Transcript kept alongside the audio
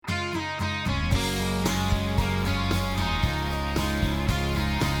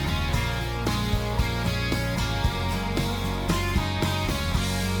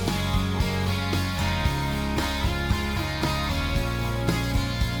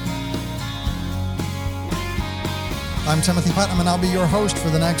I'm Timothy Putnam, and I'll be your host for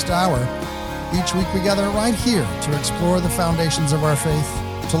the next hour. Each week we gather right here to explore the foundations of our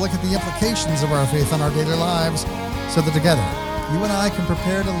faith, to look at the implications of our faith on our daily lives, so that together, you and I can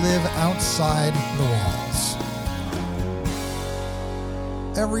prepare to live outside the walls.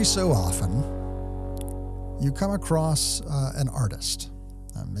 Every so often, you come across an artist.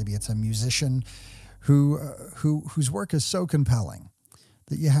 Maybe it's a musician whose work is so compelling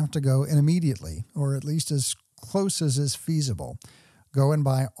that you have to go and immediately, or at least as close as is feasible, go and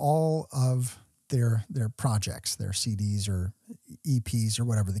buy all of their projects, their CDs or EPs or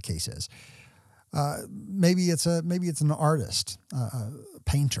whatever the case is. Maybe it's an artist, a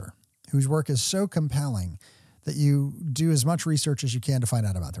painter whose work is so compelling that you do as much research as you can to find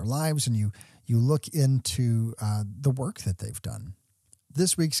out about their lives, and you look into the work that they've done.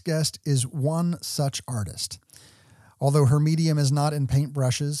 This week's guest is one such artist. Although her medium is not in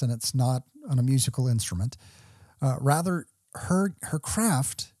paintbrushes and it's not on a musical instrument, rather her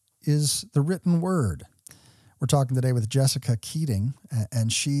craft is the written word. We're talking today with Jessica Keating,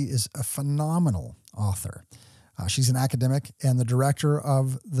 and she is a phenomenal author. She's an academic and the director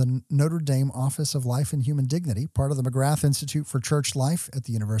of the Notre Dame Office of Life and Human Dignity, part of the McGrath Institute for Church Life at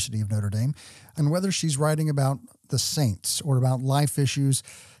the University of Notre Dame. And whether she's writing about the saints or about life issues,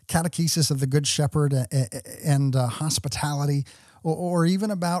 catechesis of the Good Shepherd and hospitality, or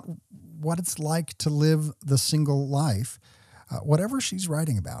even about what it's like to live the single life, whatever she's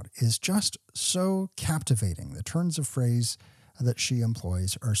writing about is just so captivating. The turns of phrase that she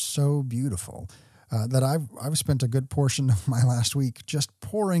employs are so beautiful that I've spent a good portion of my last week just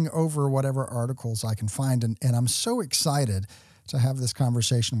poring over whatever articles I can find, and I'm so excited to have this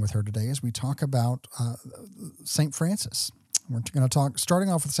conversation with her today as we talk about St. Francis. We're going to talk, starting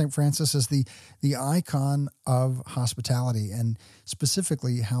off with St. Francis as the icon of hospitality, and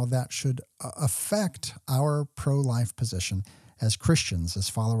specifically how that should affect our pro-life position as Christians, as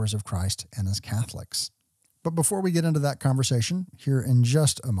followers of Christ, and as Catholics. But before we get into that conversation here in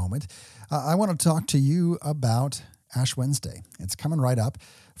just a moment, I want to talk to you about Ash Wednesday. It's coming right up.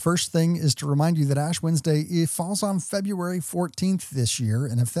 First thing is to remind you that Ash Wednesday, it falls on February 14th this year,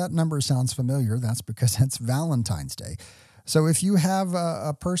 and if that number sounds familiar, that's because it's Valentine's Day. So if you have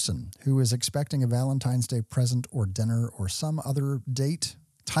a person who is expecting a Valentine's Day present or dinner or some other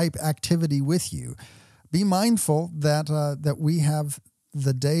date-type activity with you, be mindful that we have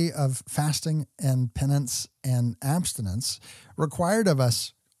the day of fasting and penance and abstinence required of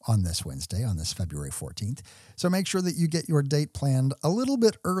us on this Wednesday, on this February 14th. So make sure that you get your date planned a little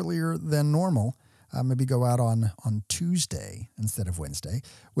bit earlier than normal. Maybe go out on Tuesday instead of Wednesday,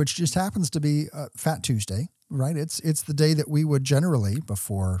 which just happens to be Fat Tuesday, right? It's the day that we would generally,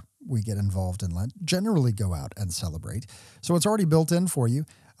 before we get involved in Lent, generally go out and celebrate. So it's already built in for you.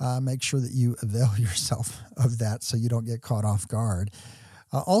 Make sure that you avail yourself of that so you don't get caught off guard.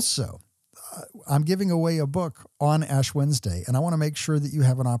 Also, I'm giving away a book on Ash Wednesday, and I want to make sure that you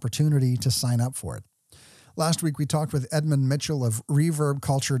have an opportunity to sign up for it. Last week, we talked with Edmund Mitchell of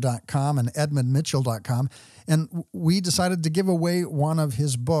ReverbCulture.com and EdmundMitchell.com, and we decided to give away one of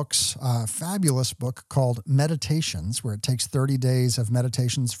his books, a fabulous book called Meditations, where it takes 30 days of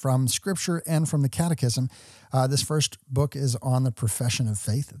meditations from Scripture and from the Catechism. This first book is on the profession of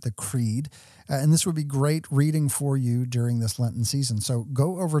faith, the Creed, and this would be great reading for you during this Lenten season. So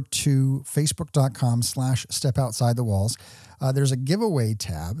go over to Facebook.com/StepOutsideTheWalls. There's a giveaway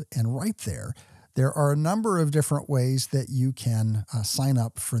tab, and right there are a number of different ways that you can sign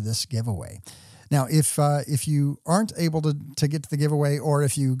up for this giveaway. Now, if you aren't able to get to the giveaway, or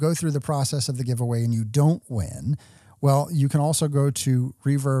if you go through the process of the giveaway and you don't win, well, you can also go to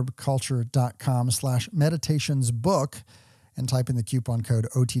reverbculture.com/meditationsbook and type in the coupon code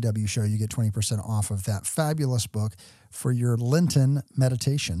OTWShow. You get 20% off of that fabulous book for your Lenten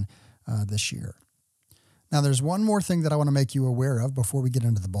meditation this year. Now, there's one more thing that I want to make you aware of before we get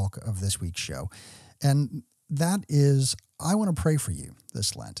into the bulk of this week's show, and that is I want to pray for you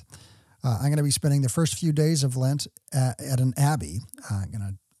this Lent. I'm going to be spending the first few days of Lent at an abbey. I'm going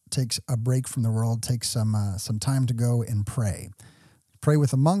to take a break from the world, take some time to go and pray. Pray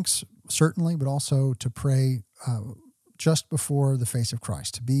with the monks, certainly, but also to pray just before the face of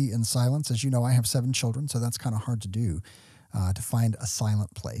Christ, to be in silence. As you know, I have 7 children, so that's kind of hard to do, to find a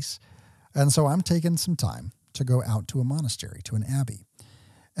silent place. And so I'm taking some time to go out to a monastery, to an abbey.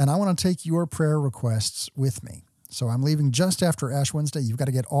 And I want to take your prayer requests with me. So I'm leaving just after Ash Wednesday. You've got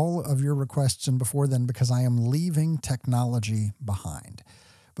to get all of your requests in before then, because I am leaving technology behind.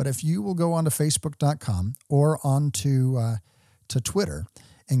 But if you will go onto Facebook.com or onto to Twitter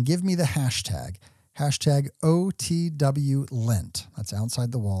and give me the hashtag OTW Lent, that's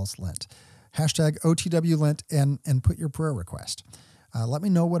Outside the Walls Lent, hashtag OTWLent, and put your prayer request. Let me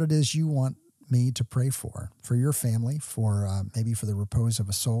know what it is you want me to pray for your family, for maybe for the repose of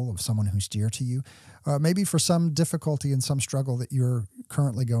a soul of someone who's dear to you, maybe for some difficulty and some struggle that you're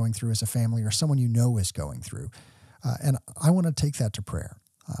currently going through as a family or someone you know is going through. And I want to take that to prayer.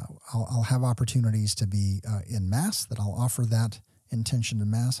 I'll have opportunities to be in Mass, that I'll offer that intention in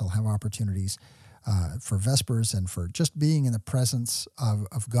Mass. I'll have opportunities for Vespers and for just being in the presence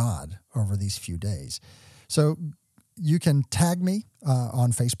of God over these few days. So you can tag me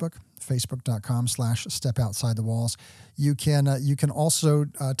on Facebook, facebook.com/stepoutsideTheWalls. You can also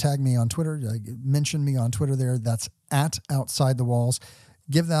tag me on Twitter, mention me on Twitter there. That's @OutsideTheWalls.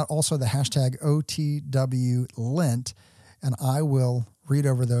 Give that also the hashtag OTWLent, and I will read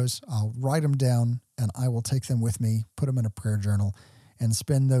over those. I'll write them down, and I will take them with me, put them in a prayer journal, and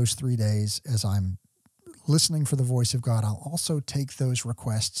spend those 3 days as I'm listening for the voice of God. I'll also take those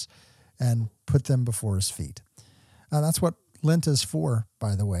requests and put them before His feet. That's what Lent is for,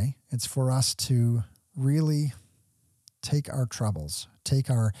 by the way. It's for us to really take our troubles, take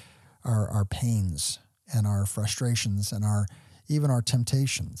our pains and our frustrations and even our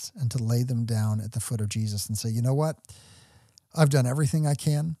temptations, and to lay them down at the foot of Jesus and say, you know what? I've done everything I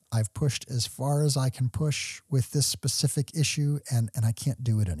can. I've pushed as far as I can push with this specific issue, and I can't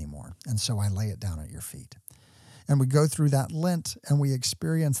do it anymore. And so I lay it down at your feet. And we go through that Lent, and we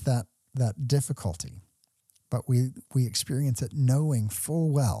experience that difficulty. But we experience it knowing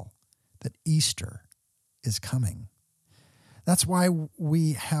full well that Easter is coming. That's why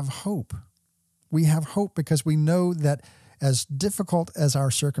we have hope. We have hope because we know that as difficult as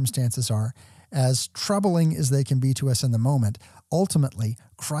our circumstances are, as troubling as they can be to us in the moment, ultimately,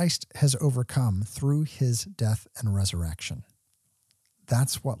 Christ has overcome through His death and resurrection.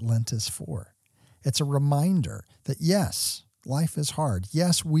 That's what Lent is for. It's a reminder that, yes, life is hard.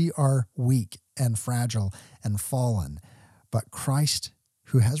 Yes, we are weak and fragile and fallen, but Christ,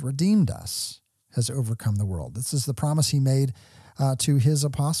 who has redeemed us, has overcome the world. This is the promise He made to His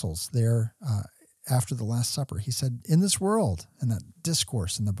apostles there after the Last Supper. He said, in this world, in that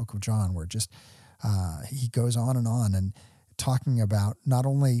discourse in the book of John, where just he goes on and talking about not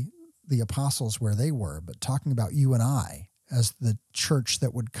only the apostles where they were, but talking about you and I as the church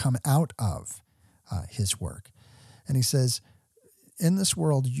that would come out of His work. And He says, in this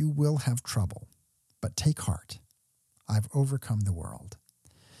world you will have trouble, but take heart. I've overcome the world.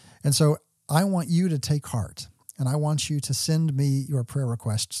 And so I want you to take heart, and I want you to send me your prayer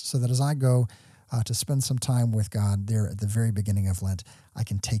requests so that as I go to spend some time with God there at the very beginning of Lent, I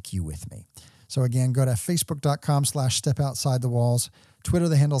can take you with me. So again, go to facebook.com/stepoutsideTheWalls, Twitter,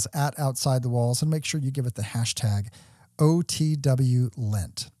 the handle's @OutsideTheWalls, and make sure you give it the hashtag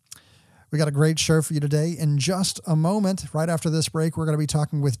OTWLent. We got a great show for you today. In just a moment, right after this break, we're going to be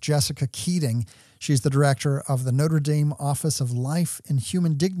talking with Jessica Keating. She's the director of the Notre Dame Office of Life and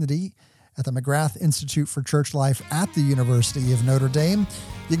Human Dignity at the McGrath Institute for Church Life at the University of Notre Dame.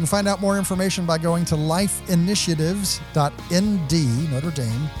 You can find out more information by going to lifeinitiatives.nd,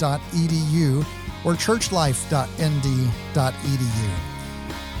 notredame.edu, or churchlife.nd.edu.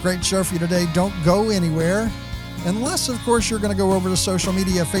 Great show for you today. Don't go anywhere. Unless, of course, you're going to go over to social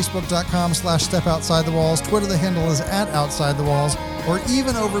media, facebook.com/stepoutsideTheWalls, Twitter, the handle is @OutsideTheWalls, or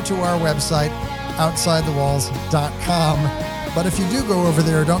even over to our website, OutsideTheWalls.com. But if you do go over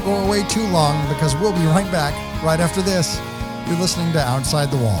there, don't go away too long, because we'll be right back right after this. You're listening to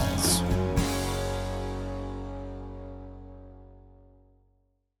Outside the Walls.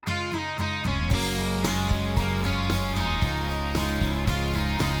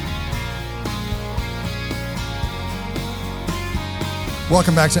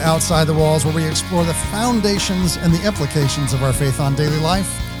 Welcome back to Outside the Walls, where we explore the foundations and the implications of our faith on daily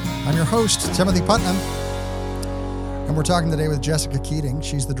life. I'm your host, Timothy Putnam, and we're talking today with Jessica Keating.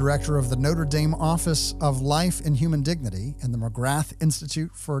 She's the director of the Notre Dame Office of Life and Human Dignity and the McGrath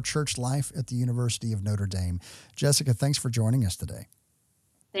Institute for Church Life at the University of Notre Dame. Jessica, thanks for joining us today.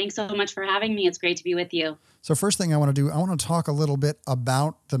 Thanks so much for having me. It's great to be with you. So first thing I want to do, I want to talk a little bit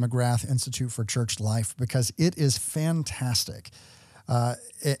about the McGrath Institute for Church Life, because it is fantastic.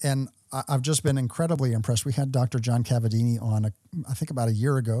 And I've just been incredibly impressed. We had Dr. John Cavadini on, I think about a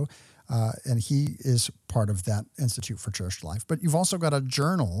year ago, and he is part of that Institute for Church Life. But you've also got a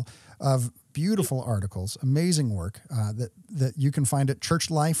journal of beautiful articles, amazing work that you can find at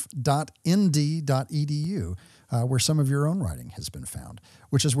churchlife.nd.edu, where some of your own writing has been found,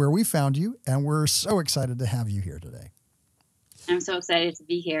 which is where we found you, and we're so excited to have you here today. I'm so excited to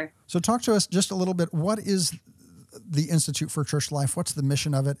be here. So talk to us just a little bit. What is the Institute for Church Life? What's the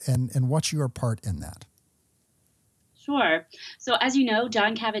mission of it, and what's your part in that? Sure. So, as you know,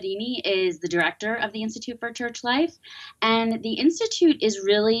 John Cavadini is the director of the Institute for Church Life. And the Institute is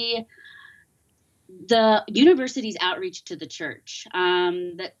really the university's outreach to the church.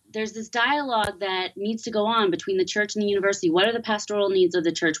 That there's this dialogue that needs to go on between the church and the university. What are the pastoral needs of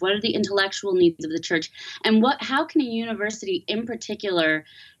the church? What are the intellectual needs of the church? And how can a university in particular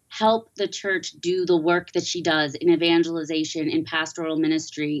help the church do the work that she does in evangelization, in pastoral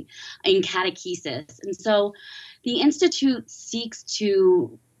ministry, in catechesis? And so the Institute seeks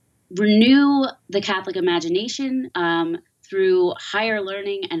to renew the Catholic imagination through higher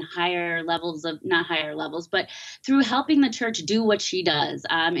learning and higher levels of, not higher levels, but through helping the church do what she does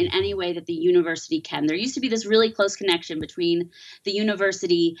in any way that the university can. There used to be this really close connection between the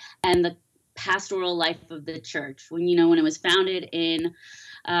university and the pastoral life of the church when it was founded in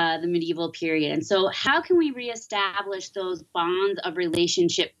the medieval period. And so how can we reestablish those bonds of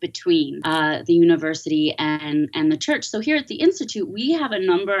relationship between the university and the church? So here at the Institute, we have a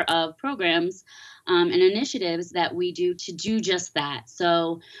number of programs and initiatives that we do to do just that.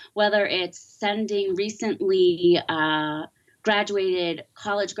 So whether it's sending recently graduated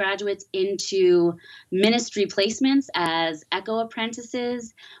college graduates into ministry placements as echo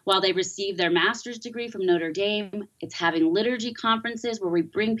apprentices while they receive their master's degree from Notre Dame. It's having liturgy conferences where we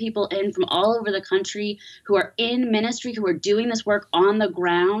bring people in from all over the country who are in ministry, who are doing this work on the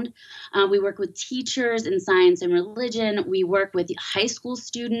ground. We work with teachers in science and religion. We work with high school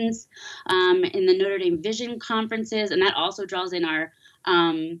students in the Notre Dame Vision conferences, and that also draws in our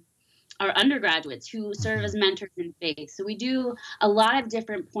undergraduates who serve as mentors in faith. So we do a lot of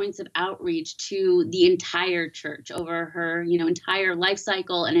different points of outreach to the entire church over her, entire life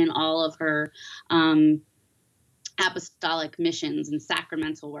cycle and in all of her apostolic missions and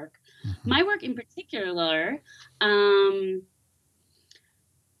sacramental work. My work in particular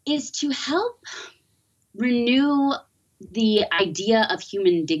is to help renew the idea of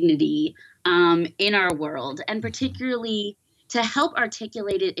human dignity in our world, and particularly to help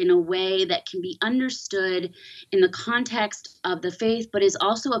articulate it in a way that can be understood in the context of the faith, but is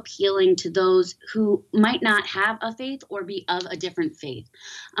also appealing to those who might not have a faith or be of a different faith.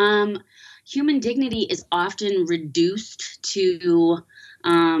 Human dignity is often reduced to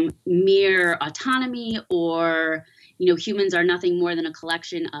mere autonomy, or humans are nothing more than a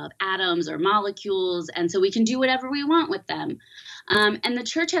collection of atoms or molecules, and so we can do whatever we want with them. And the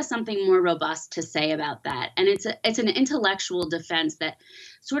church has something more robust to say about that. And it's an intellectual defense that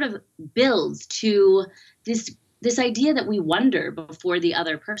sort of builds to this idea that we wonder before the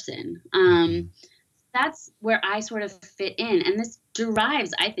other person. That's where I sort of fit in. And this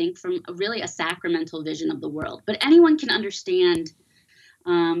derives, I think, from really a sacramental vision of the world. But anyone can understand,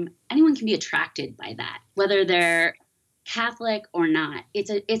 anyone can be attracted by that, whether they're Catholic or not. It's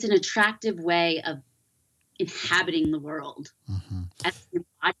an attractive way of inhabiting the world as a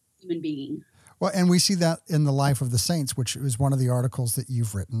human being. Well, and we see that in the life of the saints, which is one of the articles that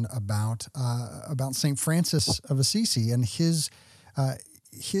you've written about Saint Francis of Assisi and his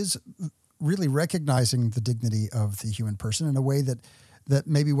really recognizing the dignity of the human person in a way that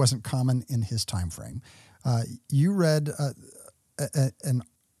maybe wasn't common in his time frame. You read a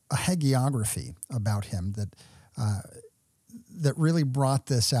hagiography about him that really brought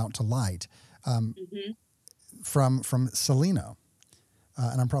this out to light. From Celino,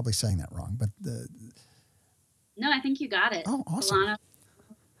 and I'm probably saying that wrong, but no, I think you got it. Oh, awesome! Solano.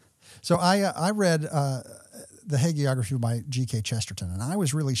 So I read the hagiography by G.K. Chesterton, and I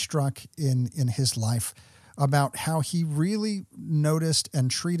was really struck in his life about how he really noticed and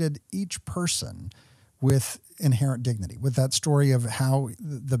treated each person with inherent dignity. With that story of how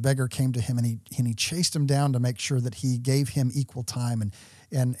the beggar came to him and he chased him down to make sure that he gave him equal time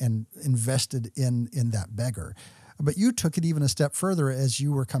and invested in that beggar. But you took it even a step further as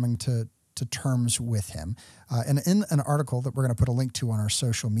you were coming to terms with him. And in an article that we're going to put a link to on our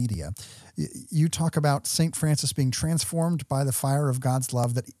social media, you talk about St. Francis being transformed by the fire of God's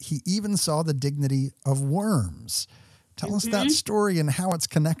love, that he even saw the dignity of worms. Tell us that story and how it's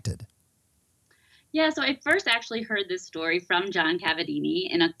connected. Yeah, so I first actually heard this story from John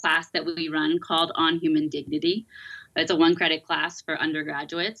Cavadini in a class that we run called On Human Dignity. It's a 1-credit class for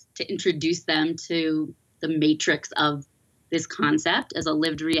undergraduates to introduce them to the matrix of this concept as a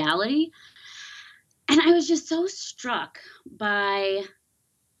lived reality. And I was just so struck by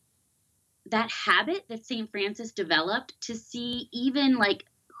that habit that St. Francis developed to see even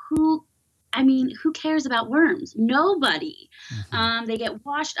who cares about worms? Nobody. They get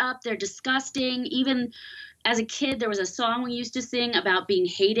washed up. They're disgusting. Even as a kid, there was a song we used to sing about being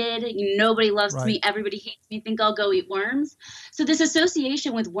hated. Nobody loves me. Everybody hates me. Think I'll go eat worms. So this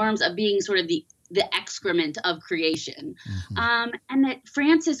association with worms of being sort of the the excrement of creation. Mm-hmm. And that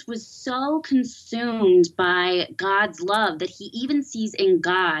Francis was so consumed by God's love that he even sees in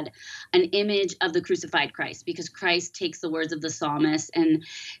God an image of the crucified Christ, because Christ takes the words of the psalmist, and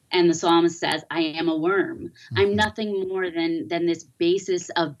the psalmist says, I am a worm. I'm Mm-hmm. nothing more than this basis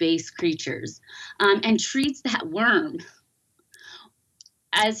of base creatures, and treats that worm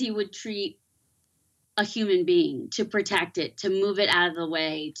as he would treat a human being, to protect it, to move it out of the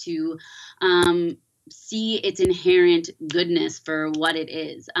way, to see its inherent goodness for what it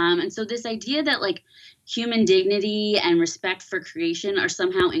is. And so this idea that like human dignity and respect for creation are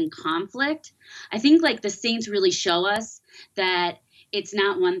somehow in conflict, I think like the saints really show us that it's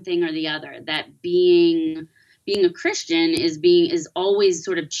not one thing or the other, that being a Christian is always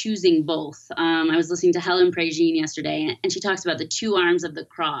sort of choosing both. I was listening to Helen Prégine yesterday, and she talks about the two arms of the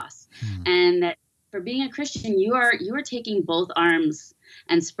cross, Hmm. and that for being a Christian, you are taking both arms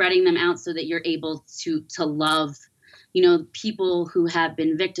and spreading them out so that you're able to love, people who have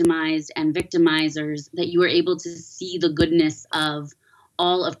been victimized and victimizers, that you are able to see the goodness of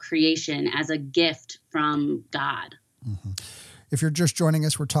all of creation as a gift from God. Mm-hmm. If you're just joining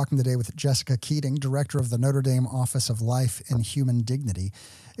us, we're talking today with Jessica Keating, director of the Notre Dame Office of Life and Human Dignity.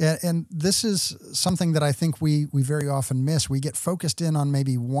 And this is something that I think we very often miss. We get focused in on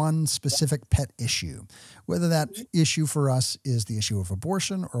maybe one specific pet issue, whether that issue for us is the issue of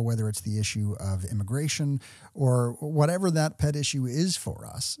abortion, or whether it's the issue of immigration, or whatever that pet issue is for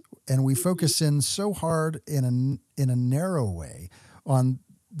us. And we focus in so hard in a narrow way on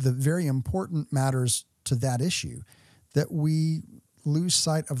the very important matters to that issue, that we lose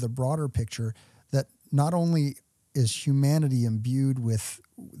sight of the broader picture, that not only is humanity imbued with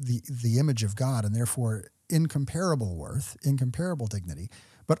the image of God, and therefore incomparable worth, incomparable dignity,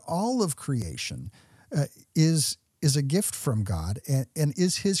 but all of creation is a gift from God, and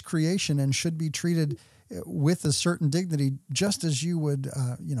is his creation, and should be treated with a certain dignity, just as you would,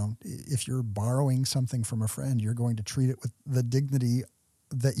 if you're borrowing something from a friend, you're going to treat it with the dignity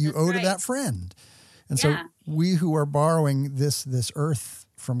that you owe to that friend. And so we who are borrowing this earth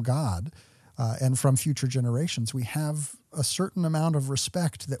from God and from future generations, we have a certain amount of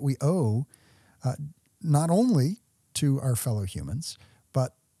respect that we owe not only to our fellow humans,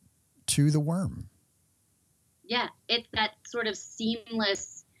 but to the worm. Yeah, it's that sort of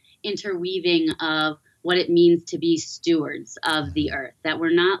seamless interweaving of what it means to be stewards of the earth, that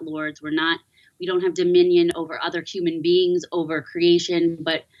we're not lords, we don't have dominion over other human beings, over creation,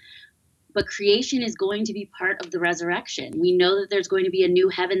 but creation is going to be part of the resurrection. We know that there's going to be a new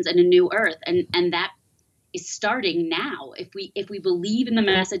heavens and a new earth, and that is starting now. If we believe in the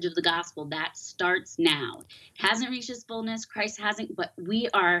message of the gospel, that starts now. It hasn't reached its fullness. Christ hasn't, but we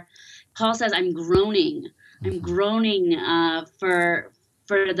are. Paul says, "I'm groaning. I'm groaning for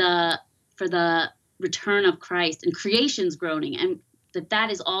the return of Christ, and creation's groaning, and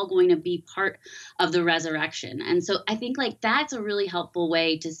that is all going to be part of the resurrection." And so I think like that's a really helpful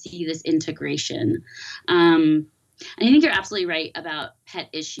way to see this integration. I think you're absolutely right about pet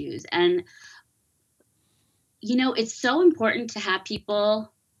issues. And, it's so important to have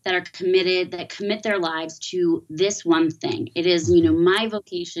people that are committed, that commit their lives to this one thing. It is, my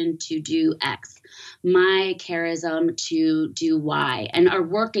vocation to do X, my charism to do Y, and are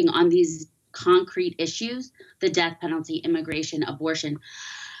working on these concrete issues: the death penalty, immigration, abortion.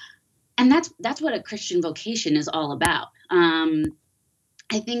 And that's what a Christian vocation is all about.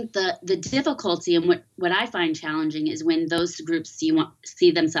 I think the difficulty, and what I find challenging, is when those groups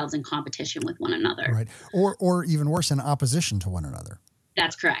see themselves in competition with one another. Right. Or even worse, in opposition to one another.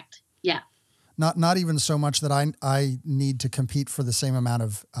 That's correct. Yeah. Not even so much that I need to compete for the same amount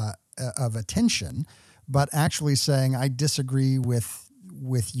of attention, but actually saying I disagree with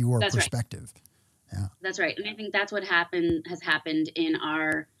your perspective. Right. Yeah. That's right. And I think that's what has happened in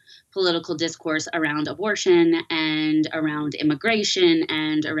our political discourse around abortion and around immigration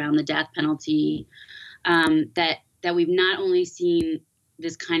and around the death penalty, that we've not only seen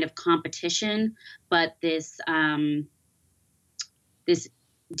this kind of competition, but this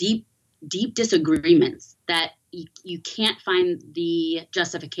deep disagreements that you can't find the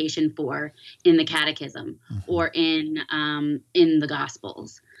justification for in the catechism or in the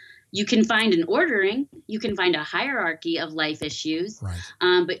Gospels. You can find an ordering, you can find a hierarchy of life issues, right.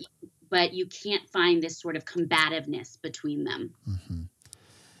 But you can't find this sort of combativeness between them. Mm-hmm.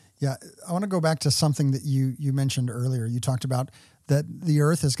 Yeah, I want to go back to something that you mentioned earlier. You talked about that the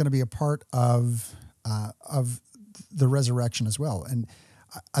earth is going to be a part of the resurrection as well, and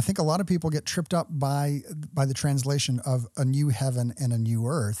I think a lot of people get tripped up by the translation of a new heaven and a new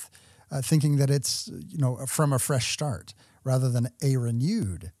earth, thinking that it's from a fresh start rather than a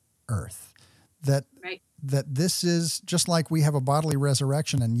renewed earth. that Right. that this is just like we have a bodily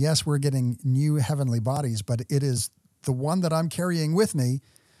resurrection, and yes, we're getting new heavenly bodies, but it is the one that I'm carrying with me.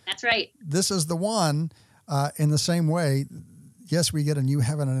 That's right. This is the one. In the same way, yes, we get a new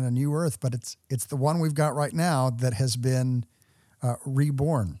heaven and a new earth, but it's the one we've got right now that has been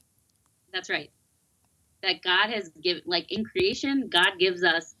reborn. That's right. That God has given, like in creation, God gives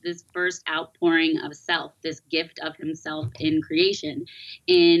us this first outpouring of self, this gift of himself in creation.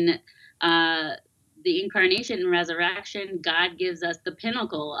 In the incarnation and resurrection, God gives us the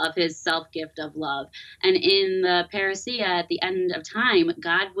pinnacle of his self gift of love. And in the parousia at the end of time,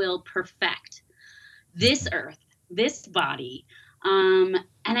 God will perfect this earth, this body. And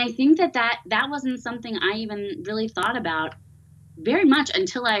I think that wasn't something I even really thought about very much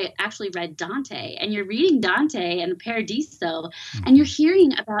until I actually read Dante. And you're reading Dante and Paradiso, and you're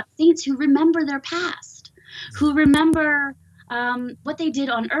hearing about saints who remember their past, who remember what they did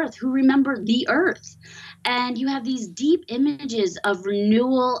on earth, who remember the earth. And you have these deep images of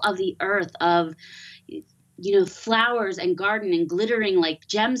renewal of the earth, of flowers and garden and glittering like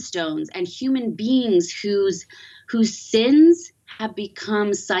gemstones, and human beings whose sins have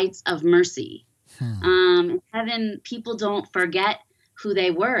become sites of mercy. In heaven, people don't forget who they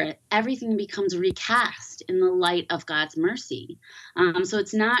were. Everything becomes recast in the light of God's mercy. So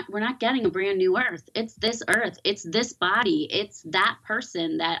we're not getting a brand new earth. It's this earth. It's this body. It's that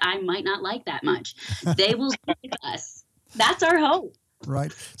person that I might not like that much. They will take us. That's our hope.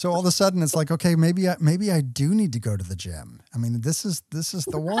 Right. So all of a sudden it's like, okay, maybe I do need to go to the gym. I mean, this is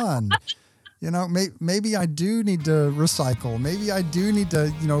the one. Maybe I do need to recycle. Maybe I do need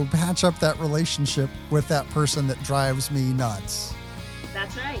to, patch up that relationship with that person that drives me nuts.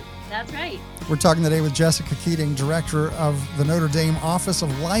 That's right. That's right. We're talking today with Jessica Keating, director of the Notre Dame Office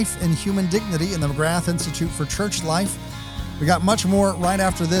of Life and Human Dignity in the McGrath Institute for Church Life. We got much more right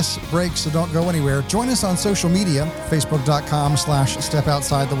after this break, so don't go anywhere. Join us on social media,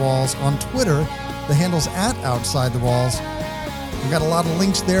 facebook.com/stepoutsideTheWalls. On Twitter, the handle's @OutsideTheWalls. We've got a lot of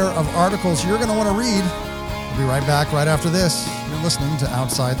links there of articles you're going to want to read. We'll be right back right after this. You're listening to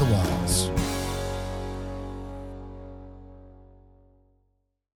Outside the Walls.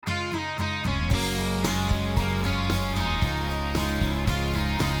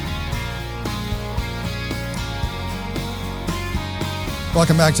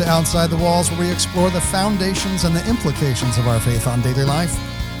 Welcome back to Outside the Walls, where we explore the foundations and the implications of our faith on daily life.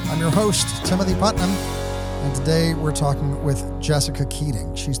 I'm your host, Timothy Putnam, and today we're talking with Jessica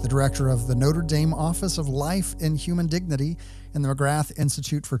Keating. She's the director of the Notre Dame Office of Life and Human Dignity in the McGrath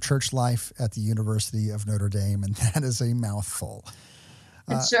Institute for Church Life at the University of Notre Dame, and that is a mouthful.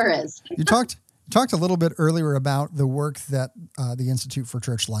 It sure is. You talked a little bit earlier about the work that the Institute for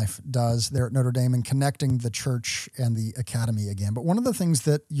Church Life does there at Notre Dame in connecting the church and the academy again. But one of the things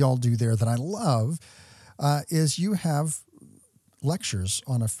that y'all do there that I love is you have lectures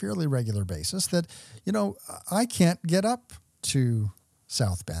on a fairly regular basis that, I can't get up to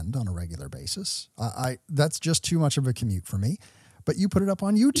South Bend on a regular basis. That's just too much of a commute for me. But you put it up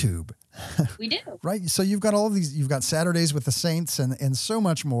on YouTube. We do. Right? So you've got all of these, you've got Saturdays with the Saints and so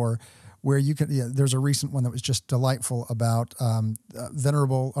much more, where you can, there's a recent one that was just delightful about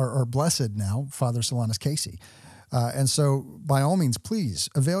venerable or blessed now, Father Solanus Casey. And so by all means, please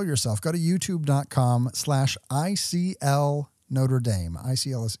avail yourself. Go to youtube.com/ICL Notre Dame.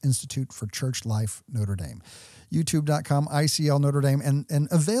 ICL is Institute for Church Life Notre Dame. youtube.com ICL Notre Dame, and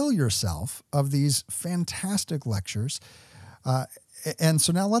avail yourself of these fantastic lectures. And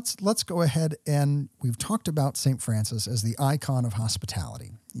so now let's go ahead, and we've talked about St. Francis as the icon of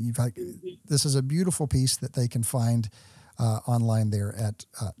hospitality. This is a beautiful piece that they can find online there at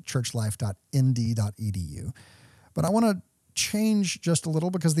churchlife.nd.edu. But I want to change just a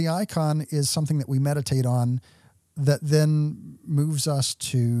little, because the icon is something that we meditate on that then moves us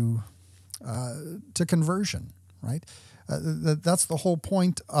to conversion, right? That's the whole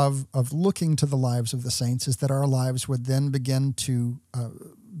point of looking to the lives of the saints, is that our lives would then begin to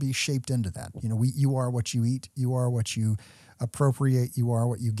be shaped into that. You are what you eat, you are what you appropriate, you are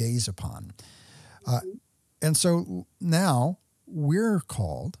what you gaze upon. And so now we're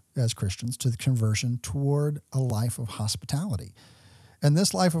called as Christians to the conversion toward a life of hospitality. And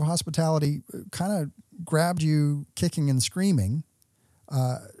this life of hospitality kind of grabbed you kicking and screaming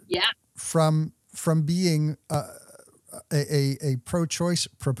from being a pro-choice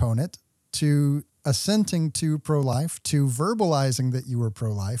proponent to assenting to pro-life, to verbalizing that you were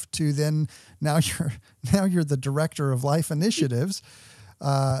pro-life, to then now you're the director of life initiatives.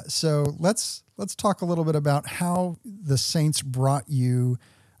 So let's talk a little bit about how the saints brought you,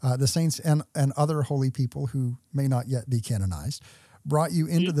 the saints and other holy people who may not yet be canonized, brought you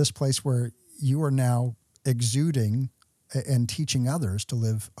into this place where you are now exuding and teaching others to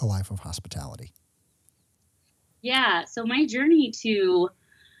live a life of hospitality. Yeah. So my journey to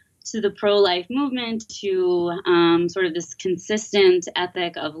the pro-life movement, to sort of this consistent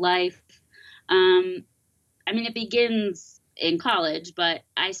ethic of life. I mean, it begins in college, but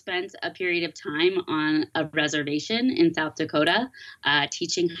I spent a period of time on a reservation in South Dakota,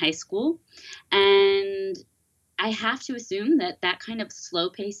 teaching high school. And I have to assume that that kind of slow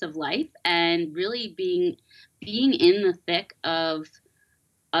pace of life and really being in the thick of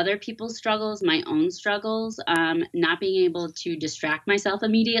other people's struggles, my own struggles, not being able to distract myself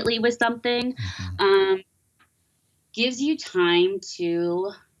immediately with something, um, gives you time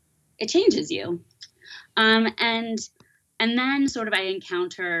to, it changes you. And then sort of I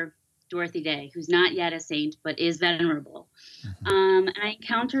encounter Dorothy Day, who's not yet a saint, but is venerable. And I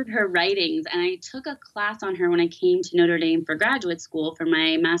encountered her writings, and I took a class on her when I came to Notre Dame for graduate school for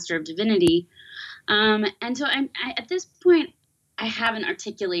my Master of Divinity. And so at this point, I haven't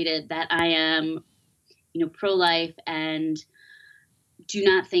articulated that I am, pro-life and do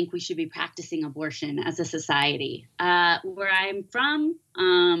not think we should be practicing abortion as a society. Where I'm from,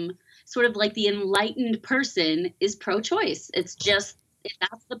 sort of like the enlightened person is pro-choice. It's just,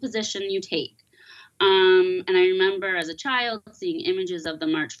 that's the position you take. And I remember as a child seeing images of the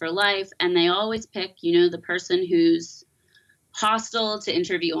March for Life, and they always pick, the person who's hostile to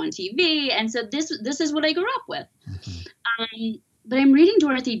interview on TV. And so this is what I grew up with. But I'm reading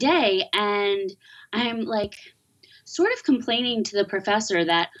Dorothy Day, and I'm like sort of complaining to the professor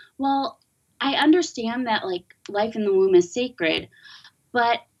that, well, I understand that like life in the womb is sacred,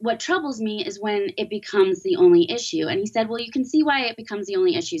 but what troubles me is when it becomes the only issue. And he said, well, you can see why it becomes the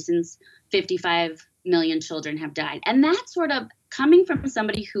only issue since 55 million children have died. And that sort of coming from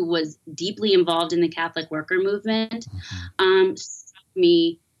somebody who was deeply involved in the Catholic worker movement, struck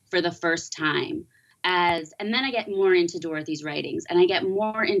me for the first time. And then I get more into Dorothy's writings, and I get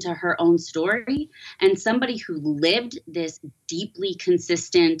more into her own story, and somebody who lived this deeply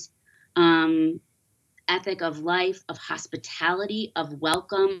consistent ethic of life, of hospitality, of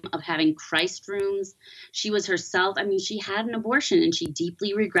welcome, of having Christ rooms. She was herself. I mean, she had an abortion and she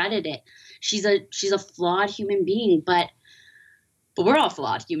deeply regretted it. She's a flawed human being, but we're all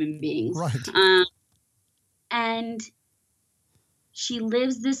flawed human beings. Right. And she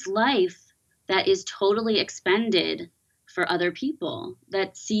lives this life that is totally expended for other people,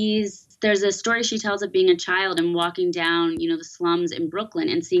 that sees, there's a story she tells of being a child and walking down, the slums in Brooklyn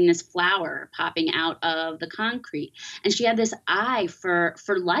and seeing this flower popping out of the concrete. And she had this eye for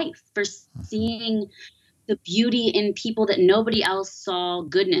life, for seeing the beauty in people that nobody else saw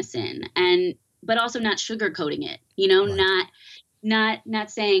goodness in, but also not sugarcoating it, right.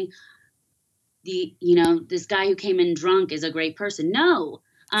 not saying this guy who came in drunk is a great person. No.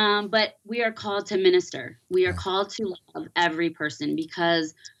 But we are called to minister. We are called to love every person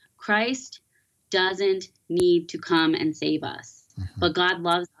because Christ doesn't need to come and save us. But God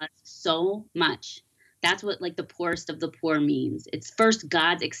loves us so much. That's what like the poorest of the poor means. It's first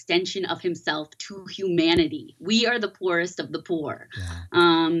God's extension of himself to humanity. We are the poorest of the poor.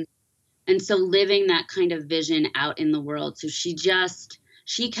 Yeah. And so living that kind of vision out in the world. So she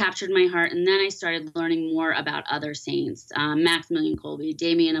captured my heart. And then I started learning more about other saints, Maximilian Kolbe,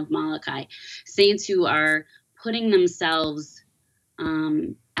 Damien of Molokai, saints who are putting themselves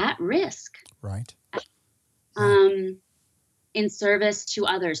at risk. Right. In service to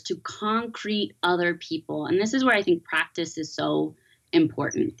others, to concrete other people. And this is where I think practice is so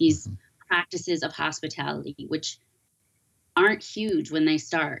important. These practices of hospitality, which aren't huge when they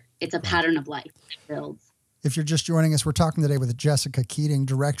start. It's a pattern of life that builds. If you're just joining us, we're talking today with Jessica Keating,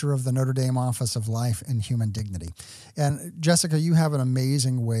 director of the Notre Dame Office of Life and Human Dignity. And Jessica, you have an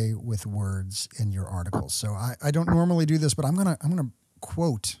amazing way with words in your articles. So I don't normally do this, but I'm gonna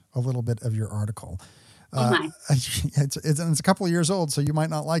quote a little bit of your article. It's a couple of years old, so you might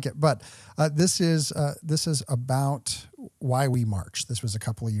not like it, but this is about why we march. This was a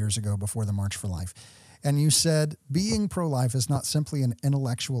couple of years ago before the March for Life. And you said, being pro-life is not simply an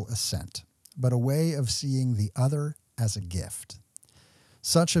intellectual assent, but a way of seeing the other as a gift.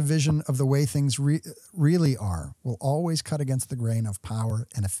 Such a vision of the way things really are will always cut against the grain of power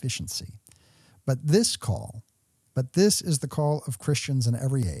and efficiency. But this is the call of Christians in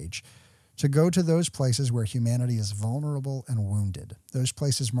every age, to go to those places where humanity is vulnerable and wounded, those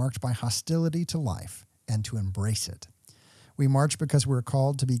places marked by hostility to life, and to embrace it. We march because we're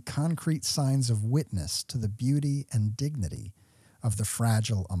called to be concrete signs of witness to the beauty and dignity of the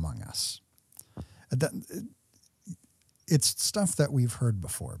fragile among us. It's stuff that we've heard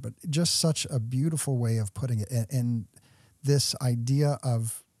before, but just such a beautiful way of putting it. And this idea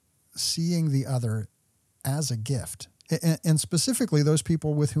of seeing the other as a gift. And specifically those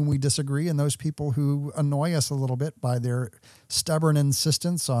people with whom we disagree and those people who annoy us a little bit by their stubborn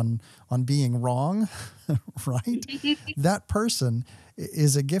insistence on being wrong, right? That person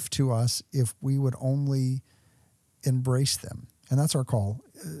is a gift to us if we would only embrace them. And that's our call,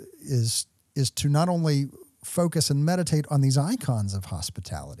 is to not only focus and meditate on these icons of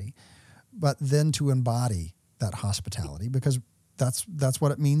hospitality, but then to embody that hospitality, because that's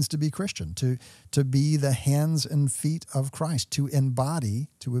what it means to be Christian, to be the hands and feet of Christ, to embody,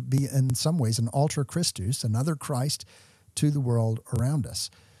 to be in some ways an alter Christus, another Christ to the world around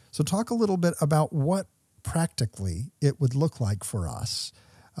us. So talk a little bit about what practically it would look like for us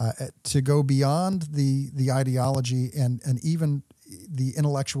to go beyond the ideology and even the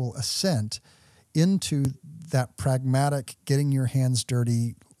intellectual assent into that pragmatic, getting your hands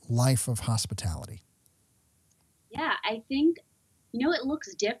dirty life of hospitality. Yeah, I think, it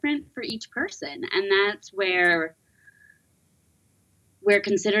looks different for each person. And that's where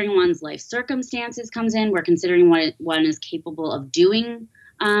considering one's life circumstances comes in, where considering what one is capable of doing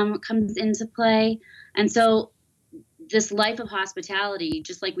comes into play. And so this life of hospitality,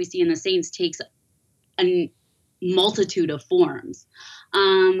 just like we see in the saints, takes a multitude of forms.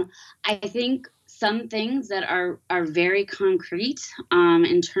 I think some things that are very concrete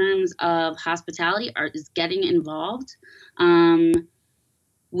in terms of hospitality is getting involved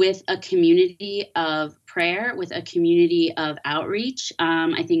with a community of prayer, with a community of outreach.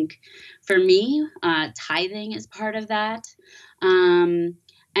 I think for me, tithing is part of that. And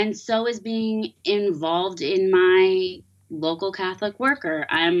so is being involved in my local Catholic worker.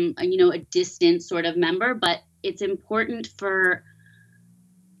 I'm, a distant sort of member, but it's important for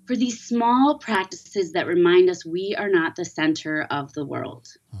these small practices that remind us we are not the center of the world.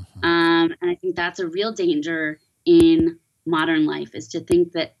 And I think that's a real danger in modern life, is to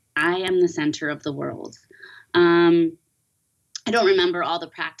think that I am the center of the world. I don't remember all the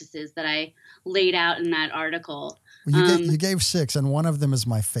practices that I laid out in that article. Well, you gave 6, and one of them is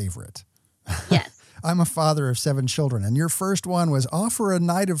my favorite. Yes. I'm a father of 7 children, and your first one was offer a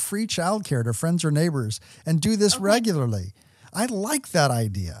night of free childcare to friends or neighbors and do this regularly. I like that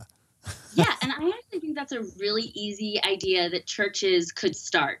idea. Yeah, and I actually think that's a really easy idea that churches could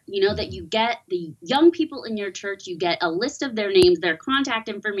start. That you get the young people in your church, you get a list of their names, their contact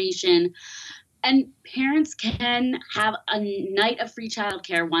information, and parents can have a night of free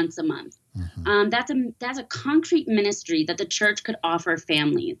childcare once a month. That's a concrete ministry that the church could offer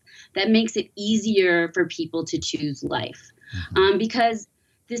families that makes it easier for people to choose life. Because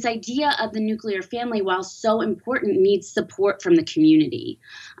this idea of the nuclear family, while so important, needs support from the community.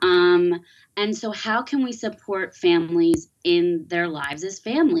 And so how can we support families in their lives as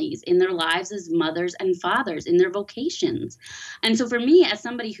families, in their lives as mothers and fathers, in their vocations? And so for me, as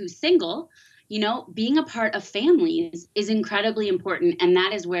somebody who's single, being a part of families is incredibly important. And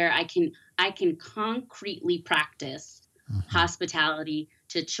that is where I can concretely practice hospitality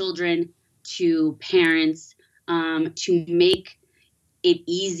to children, to parents, to make it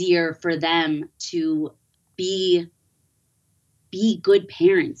easier for them to be good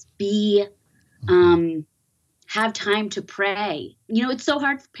parents, have time to pray. It's so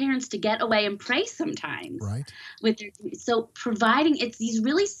hard for parents to get away and pray sometimes. Right. So providing, it's these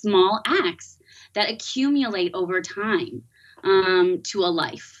really small acts that accumulate over time to a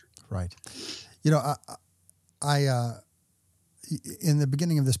life. Right. I in the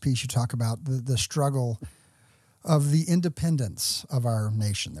beginning of this piece, you talk about the struggle of the independence of our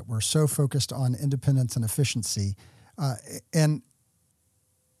nation, that we're so focused on independence and efficiency. And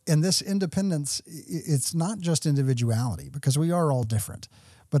this independence, it's not just individuality, because we are all different,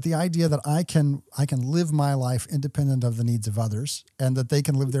 but the idea that I can live my life independent of the needs of others, and that they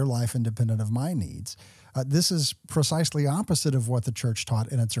can live their life independent of my needs. This is precisely opposite of what the church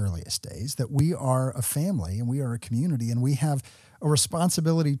taught in its earliest days, that we are a family and we are a community, and we have a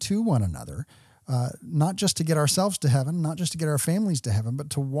responsibility to one another, not just to get ourselves to heaven, not just to get our families to heaven, but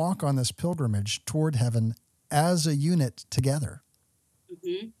to walk on this pilgrimage toward heaven as a unit together.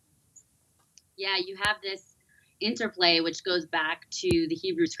 Mm-hmm. Yeah, you have this interplay which goes back to the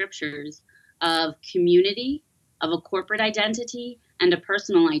Hebrew scriptures of community, of a corporate identity, and a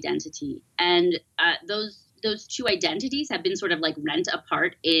personal identity. And those two identities have been sort of like rent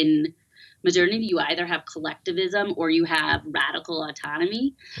apart in modernity. You either have collectivism or you have radical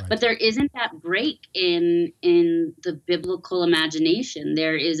autonomy. Right. But there isn't that break in the biblical imagination.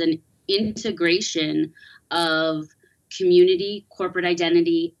 There is an integration of community, corporate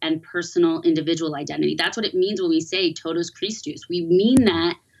identity, and personal individual identity. That's what it means when we say totus Christus. We mean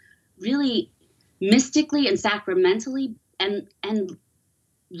that really mystically and sacramentally, and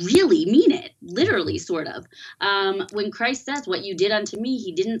really mean it, literally, sort of. When Christ says, what you did unto me,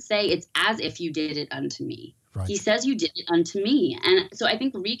 he didn't say it's as if you did it unto me. Right. He says you did it unto me. And so I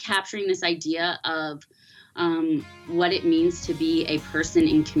think recapturing this idea of what it means to be a person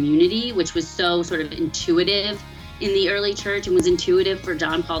in community, which was so sort of intuitive in the early church and was intuitive for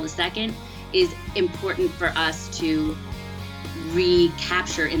John Paul II, is important for us to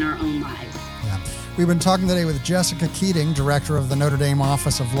recapture in our own lives. Yeah. We've been talking today with Jessica Keating, director of the Notre Dame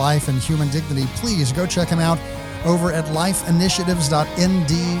Office of Life and Human Dignity. Please go check him out over at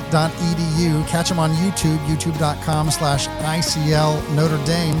lifeinitiatives.nd.edu. Catch him on YouTube, youtube.com/ICL Notre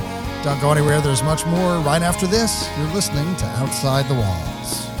Dame. Don't go anywhere. There's much more right after this. You're listening to Outside the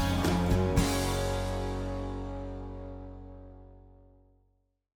Walls.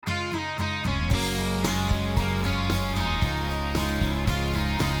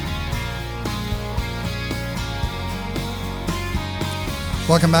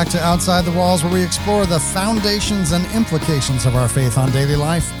 Welcome back to Outside the Walls, where we explore the foundations and implications of our faith on daily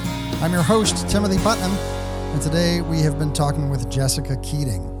life. I'm your host, Timothy Putnam, and today we have been talking with Jessica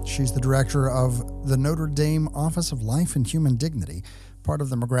Keating. She's the director of the Notre Dame Office of Life and Human Dignity, part of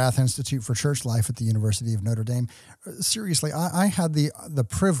the McGrath Institute for Church Life at the University of Notre Dame. Seriously, I had the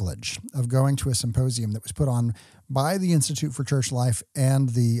privilege of going to a symposium that was put on by the Institute for Church Life and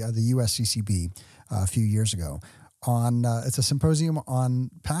the USCCB a few years ago. It's a symposium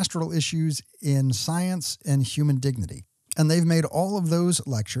on pastoral issues in science and human dignity. And they've made all of those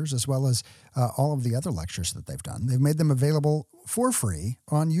lectures, as well as all of the other lectures that they've done, they've made them available for free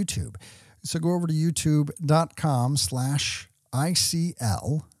on YouTube. So go over to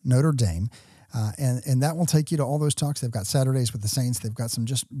youtube.com/ICL Notre Dame, and that will take you to all those talks. They've got Saturdays with the Saints. They've got some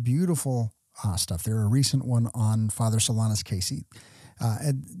just beautiful stuff. There's a recent one on Father Solanus Casey.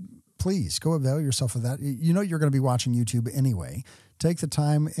 And please go avail yourself of that. You know you're going to be watching YouTube anyway. Take the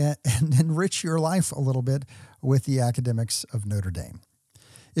time and enrich your life a little bit with the academics of Notre Dame.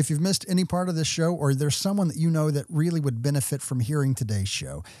 If you've missed any part of this show, or there's someone that you know that really would benefit from hearing today's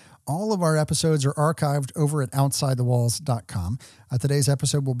show, all of our episodes are archived over at OutsideTheWalls.com. Today's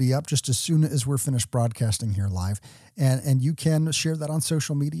episode will be up just as soon as we're finished broadcasting here live. And you can share that on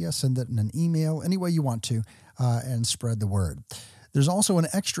social media, send it in an email, any way you want to, and spread the word. There's also an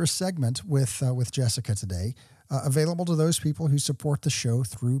extra segment with Jessica today, available to those people who support the show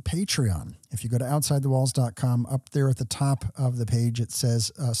through Patreon. If you go to OutsideTheWalls.com, up there at the top of the page, it says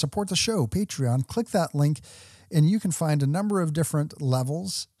support the show, Patreon. Click that link, and you can find a number of different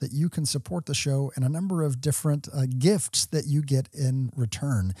levels that you can support the show and a number of different gifts that you get in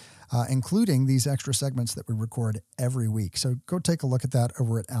return, including these extra segments that we record every week. So go take a look at that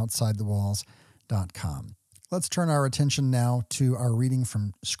over at OutsideTheWalls.com. Let's turn our attention now to our reading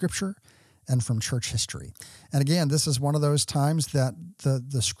from Scripture and from church history. And again, this is one of those times that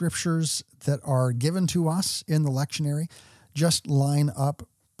the scriptures that are given to us in the lectionary just line up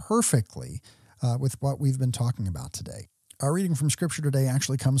perfectly with what we've been talking about today. Our reading from Scripture today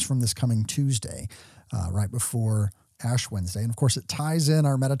actually comes from this coming Tuesday, right before Ash Wednesday. And of course, it ties in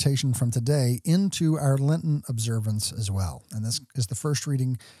our meditation from today into our Lenten observance as well. And this is the first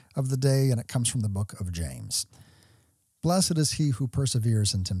reading of the day, and it comes from the book of James. Blessed is he who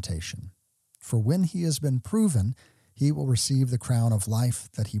perseveres in temptation, for when he has been proven, he will receive the crown of life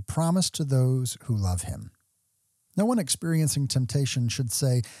that he promised to those who love him. No one experiencing temptation should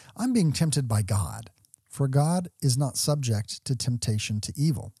say, I'm being tempted by God, for God is not subject to temptation to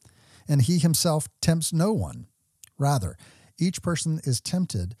evil, and he himself tempts no one. Rather, each person is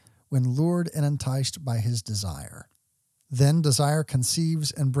tempted when lured and enticed by his desire. Then desire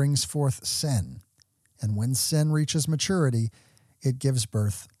conceives and brings forth sin, and when sin reaches maturity, it gives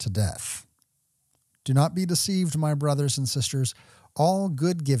birth to death. Do not be deceived, my brothers and sisters. All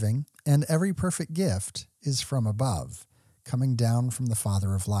good giving and every perfect gift is from above, coming down from the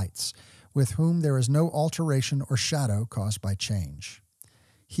Father of lights, with whom there is no alteration or shadow caused by change.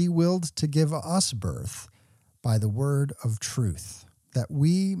 He willed to give us birth by the word of truth, that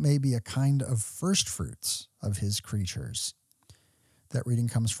we may be a kind of firstfruits of his creatures. That reading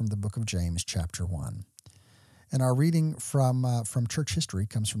comes from the book of James, chapter 1. And our reading from church history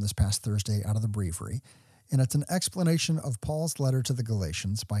comes from this past Thursday out of the Breviary, and it's an explanation of Paul's letter to the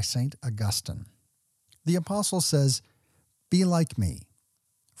Galatians by St. Augustine. The apostle says, "Be like me,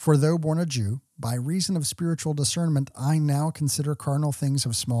 for though born a Jew, by reason of spiritual discernment, I now consider carnal things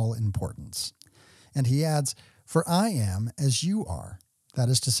of small importance." And he adds, "For I am as you are, that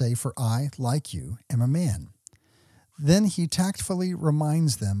is to say, for I, like you, am a man." Then he tactfully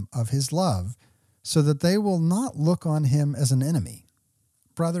reminds them of his love, so that they will not look on him as an enemy.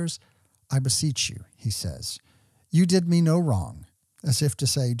 "Brothers, I beseech you," he says, "you did me no wrong. as if to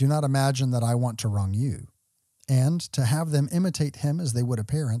say, do not imagine that I want to wrong you. And to have them imitate him as they would a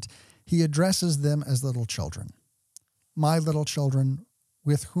parent, he addresses them as little children. My little children,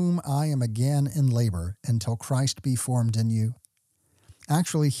 with whom I am again in labor until Christ be formed in you.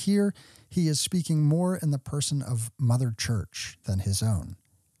 Actually, here he is speaking more in the person of Mother Church than his own.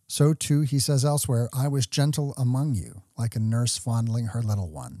 So too, he says elsewhere, I was gentle among you, like a nurse fondling her little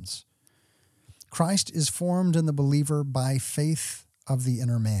ones. Christ is formed in the believer by faith of the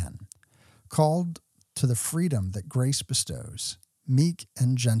inner man, called to the freedom that grace bestows, meek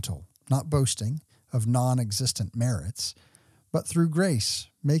and gentle, not boasting of non-existent merits, but through grace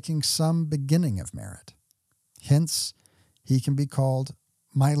making some beginning of merit. Hence, he can be called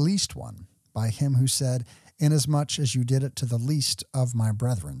my least one by him who said, inasmuch as you did it to the least of my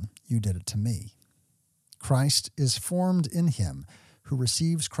brethren, you did it to me. Christ is formed in him who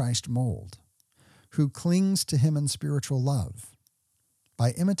receives Christ's mold, who clings to him in spiritual love.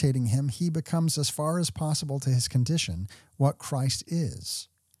 By imitating him, he becomes as far as possible to his condition what Christ is.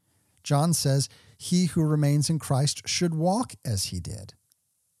 John says, he who remains in Christ should walk as he did.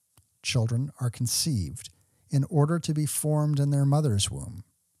 Children are conceived in order to be formed in their mother's womb.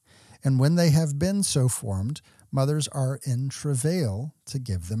 And when they have been so formed, mothers are in travail to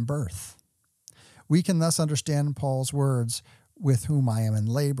give them birth. We can thus understand Paul's words, with whom I am in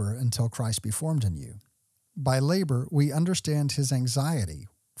labor until Christ be formed in you. By labor, we understand his anxiety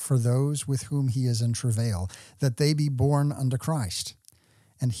for those with whom he is in travail, that they be born unto Christ.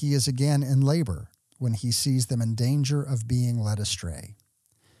 And he is again in labor when he sees them in danger of being led astray.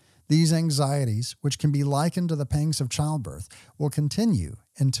 These anxieties, which can be likened to the pangs of childbirth, will continue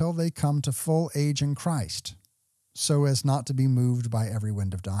until they come to full age in Christ, so as not to be moved by every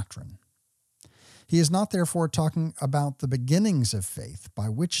wind of doctrine. He is not therefore talking about the beginnings of faith by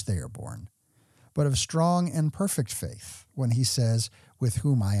which they are born, but of strong and perfect faith when he says, with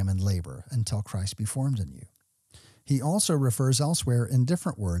whom I am in labor until Christ be formed in you. He also refers elsewhere in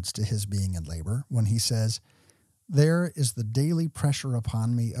different words to his being in labor when he says, there is the daily pressure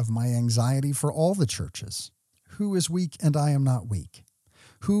upon me of my anxiety for all the churches. Who is weak and I am not weak?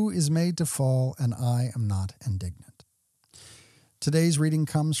 Who is made to fall and I am not indignant? Today's reading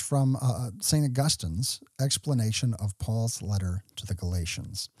comes from St. Augustine's explanation of Paul's letter to the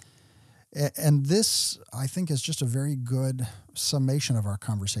Galatians. And this, I think, is just a very good summation of our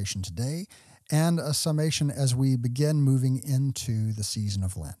conversation today and a summation as we begin moving into the season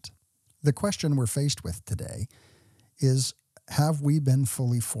of Lent. The question we're faced with today is, have we been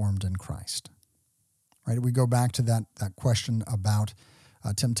fully formed in Christ? Right? We go back to that question about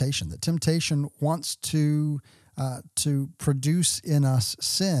temptation. That temptation wants to produce in us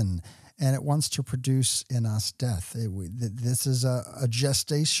sin, and it wants to produce in us death. This is a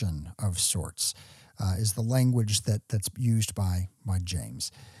gestation of sorts, is the language that's used by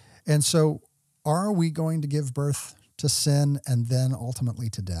James. And so, are we going to give birth to sin and then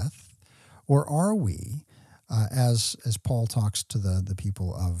ultimately to death? Or are we, as Paul talks to the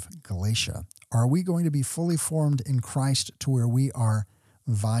people of Galatia, are we going to be fully formed in Christ to where we are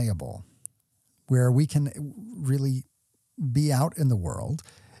viable, where we can really be out in the world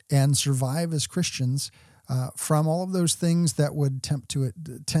and survive as Christians from all of those things that would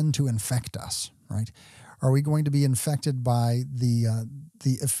tend to infect us, right? Are we going to be infected by the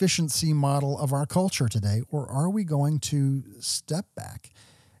efficiency model of our culture today, or are we going to step back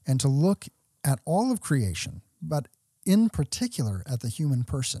and to look at all of creation, but in particular at the human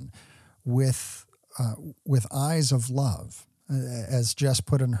person, with eyes of love, as Jess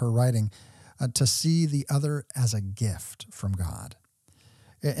put in her writing, to see the other as a gift from God?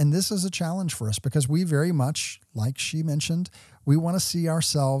 And this is a challenge for us because we very much, like she mentioned, we want to see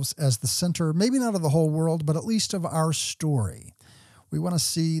ourselves as the center, maybe not of the whole world, but at least of our story. We want to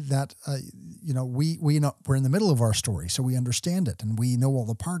see that, we know we're in the middle of our story, so we understand it and we know all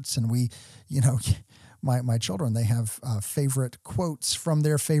the parts. And we, my children, they have favorite quotes from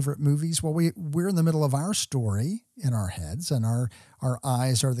their favorite movies. Well, we're in the middle of our story in our heads, and our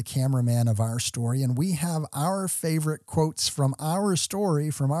eyes are the cameraman of our story, and we have our favorite quotes from our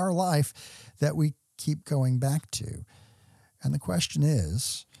story, from our life, that we keep going back to. And the question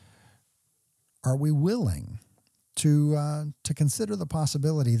is, are we willing to consider the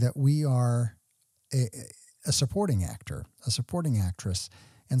possibility that we are a supporting actor, a supporting actress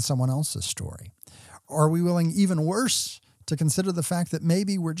in someone else's story? Are we willing, even worse, to consider the fact that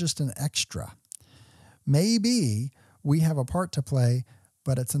maybe we're just an extra? Maybe we have a part to play,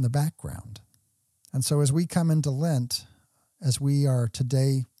 but it's in the background. And so as we come into Lent, as we are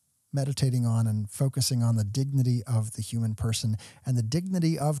today meditating on and focusing on the dignity of the human person and the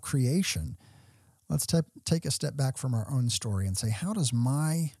dignity of creation, Let's take a step back from our own story and say, how does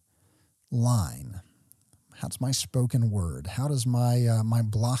my line, how does my spoken word, how does my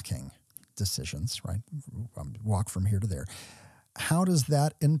blocking decisions, right, walk from here to there, how does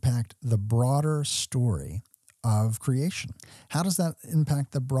that impact the broader story of creation? How does that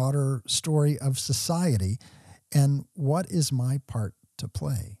impact the broader story of society? And what is my part to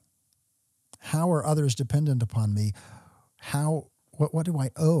play? How are others dependent upon me? What do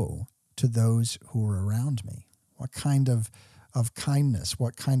I owe to those who are around me? What kind of kindness,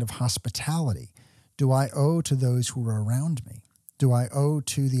 what kind of hospitality do I owe to those who are around me? Do I owe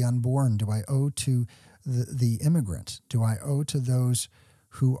to the unborn? Do I owe to the immigrant? Do I owe to those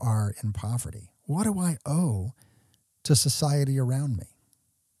who are in poverty? What do I owe to society around me?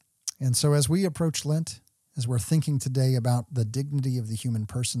 And so as we approach Lent, as we're thinking today about the dignity of the human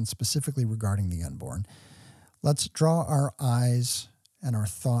person, specifically regarding the unborn, let's draw our eyes and our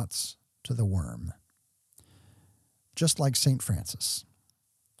thoughts to the worm. Just like St. Francis,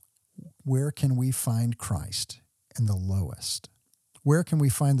 where can we find Christ in the lowest? Where can we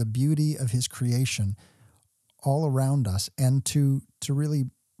find the beauty of his creation all around us, and to really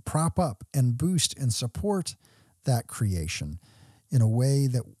prop up and boost and support that creation in a way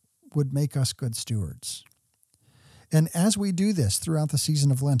that would make us good stewards? And as we do this throughout the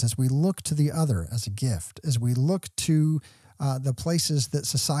season of Lent, as we look to the other as a gift, as we look to the places that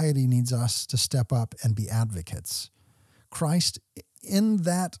society needs us to step up and be advocates, Christ in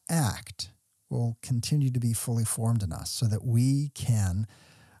that act will continue to be fully formed in us so that we can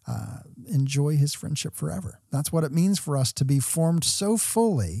enjoy his friendship forever. That's what it means for us to be formed so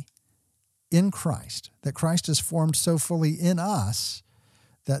fully in Christ, that Christ is formed so fully in us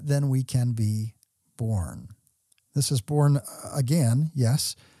that then we can be born. This is born again,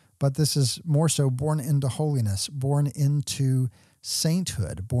 yes, but this is more so born into holiness, born into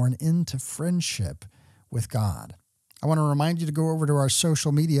sainthood, born into friendship with God. I want to remind you to go over to our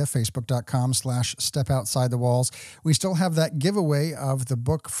social media, facebook.com/stepoutside-the-walls. We still have that giveaway of the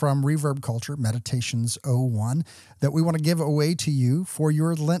book from Reverb Culture, Meditations 01, that we want to give away to you for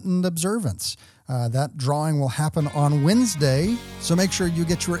your Lenten observance. That drawing will happen on Wednesday, so make sure you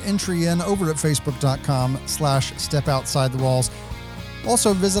get your entry in over at facebook.com/stepoutside-the-walls.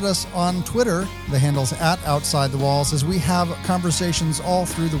 Also visit us on Twitter. The handle's @OutsideTheWalls, as we have conversations all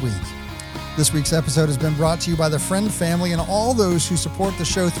through the week. This week's episode has been brought to you by the Friend family and all those who support the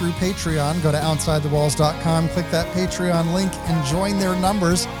show through Patreon. Go to OutsideTheWalls.com, click that Patreon link, and join their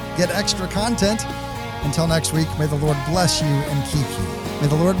numbers. Get extra content. Until next week, may the Lord bless you and keep you. May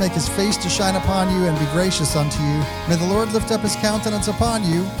the Lord make his face to shine upon you and be gracious unto you. May the Lord lift up his countenance upon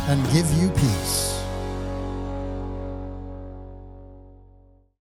you and give you peace.